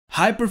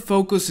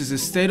Hyperfocus is a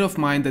state of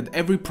mind that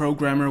every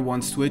programmer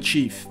wants to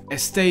achieve. A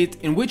state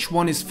in which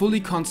one is fully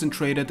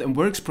concentrated and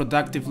works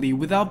productively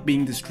without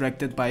being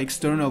distracted by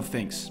external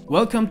things.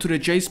 Welcome to the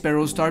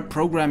jSparrow Start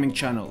Programming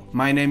channel.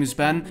 My name is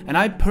Ben and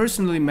I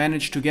personally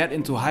managed to get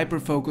into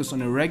hyperfocus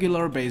on a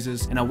regular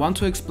basis, and I want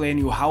to explain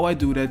you how I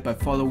do that by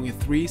following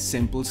 3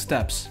 simple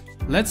steps.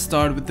 Let's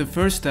start with the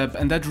first step,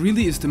 and that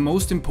really is the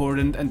most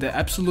important and the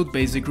absolute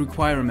basic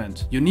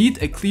requirement. You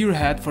need a clear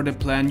head for the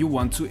plan you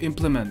want to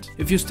implement.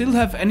 If you still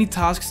have any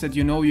tasks that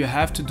you know you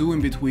have to do in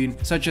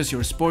between, such as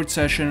your sports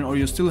session, or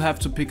you still have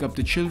to pick up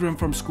the children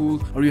from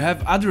school, or you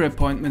have other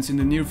appointments in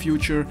the near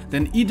future,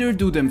 then either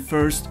do them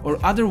first or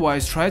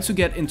otherwise try to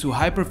get into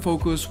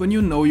hyperfocus when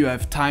you know you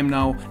have time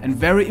now, and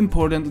very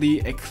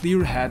importantly, a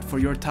clear head for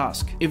your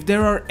task. If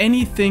there are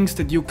any things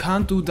that you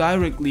can't do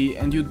directly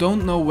and you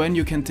don't know when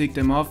you can tick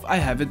them off, I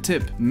have a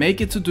tip.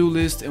 Make a to-do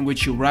list in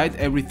which you write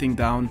everything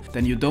down,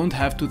 then you don't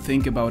have to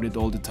think about it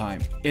all the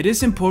time. It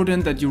is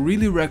important that you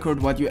really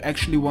record what you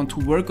actually want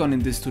to work on in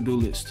this to-do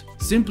list.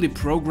 Simply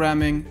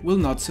programming will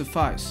not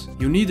suffice.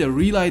 You need a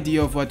real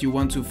idea of what you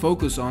want to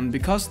focus on,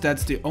 because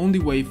that's the only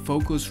way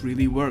focus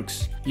really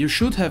works. You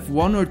should have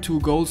 1 or 2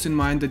 goals in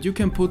mind that you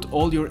can put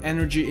all your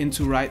energy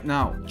into right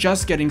now.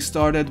 Just getting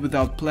started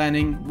without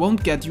planning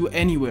won't get you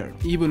anywhere,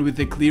 even with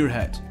a clear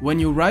head. When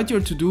you write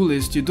your to-do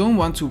list, you don't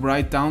want to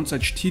write down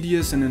such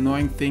tedious and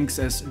annoying things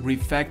as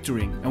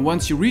refactoring. And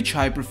once you reach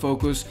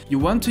hyperfocus, you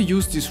want to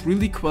use this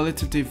really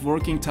qualitative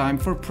working time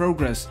for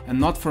progress and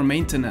not for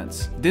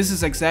maintenance. This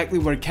is exactly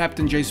where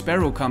Captain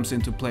jSparrow comes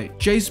into play.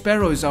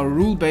 jSparrow is our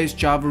rule-based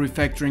Java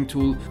refactoring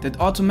tool that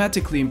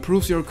automatically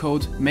improves your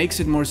code, makes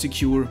it more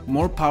secure,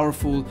 more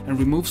powerful, and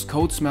removes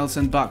code smells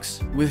and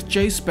bugs. With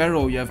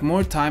jSparrow you have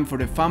more time for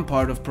the fun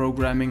part of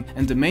programming,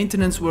 and the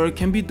maintenance work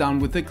can be done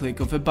with the click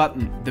of a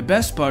button. The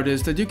best part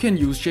is that you can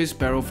use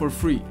jSparrow for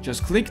free.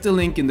 Just click the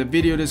link in the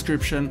video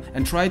description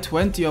and try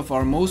 20 of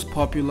our most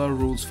popular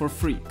rules for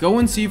free. Go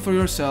and see for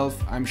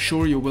yourself, I'm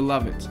sure you will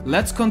love it.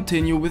 Let's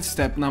continue with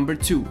step number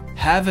 2.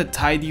 Have a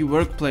tidy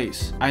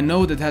workplace. I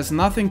know that has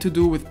nothing to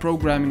do with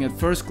programming at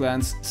first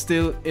glance,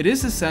 still it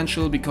is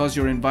essential because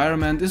your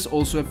environment is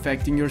also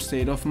affecting your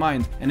state of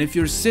mind. And if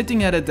you're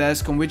sitting at a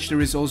desk on which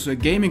there is also a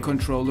gaming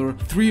controller,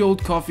 3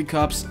 old coffee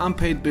cups,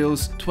 unpaid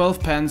bills, 12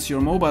 pens, your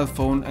mobile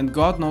phone, and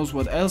God knows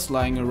what else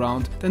lying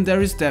around, then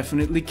there is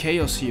definitely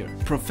chaos here.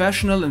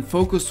 Professional and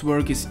focused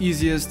work is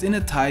easiest in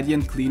a tidy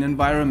and clean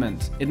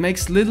environment. It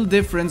makes little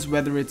difference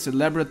whether it's a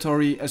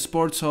laboratory, a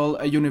sports hall,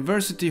 a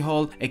university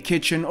hall, a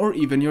kitchen, or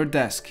even your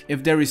desk.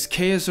 If there is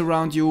chaos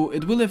around you,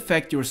 it will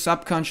affect your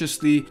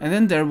subconsciously, and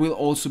then there will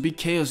also be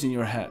chaos in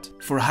your head.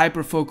 For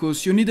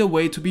hyperfocus, you need a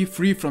way to be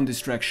free from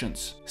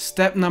distractions.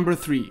 Step number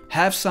 3.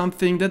 Have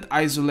something that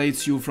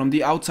isolates you from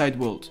the outside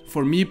world.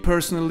 For me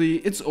personally,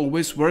 it's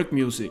always work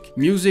music.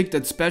 Music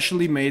that's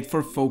specially made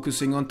for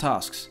focusing on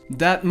tasks.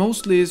 That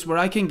mostly is where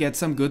I can get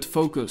some good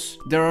focus.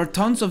 There are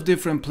tons of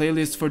different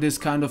playlists for this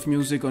kind of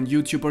music on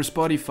YouTube or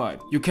Spotify.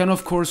 You can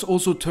of course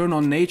also turn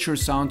on nature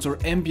sounds or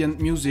ambient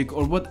music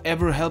or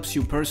whatever helps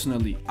you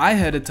personally. I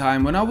had a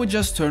time when I would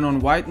just turn on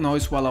white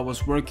noise while I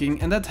was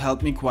working, and that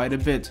helped me quite a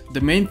bit.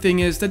 The main thing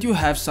is that you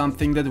have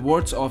something that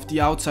wards off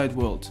the outside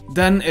world.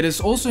 Then it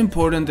is also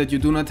important that you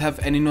do not have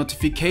any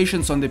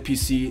notifications on the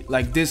PC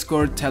like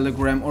Discord,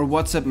 Telegram, or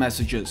WhatsApp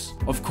messages.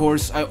 Of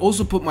course, I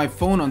also put my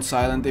phone on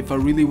silent if I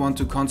really want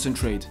to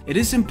concentrate. It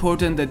is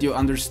important that you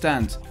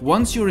understand,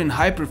 once you're in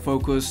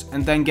hyperfocus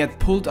and then get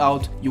pulled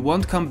out, you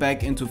won't come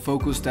back into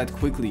focus that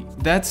quickly.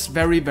 That's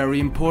very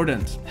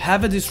important.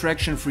 Have a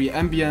distraction-free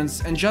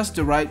ambience and just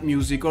the right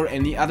music or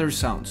any other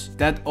sounds.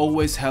 That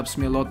always helps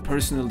me a lot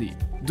personally.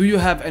 Do you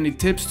have any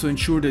tips to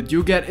ensure that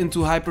you get into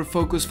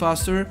hyperfocus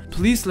faster?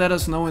 Please let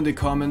us know in the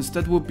comments.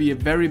 That would be a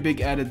very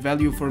big added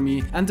value for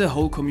me and the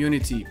whole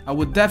community. I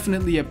would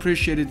definitely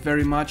appreciate it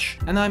very much,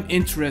 and I'm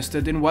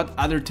interested in what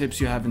other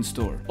tips you have in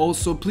store.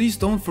 Also, please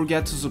don't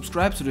forget to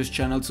subscribe to this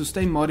channel to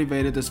stay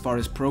motivated as far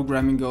as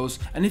programming goes,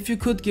 and if you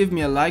could give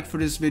me a like for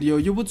this video,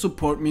 you would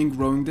support me in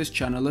growing this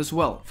channel as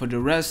well. For the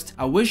rest,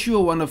 I wish you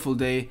a wonderful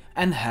day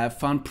and have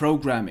fun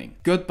programming.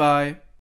 Goodbye.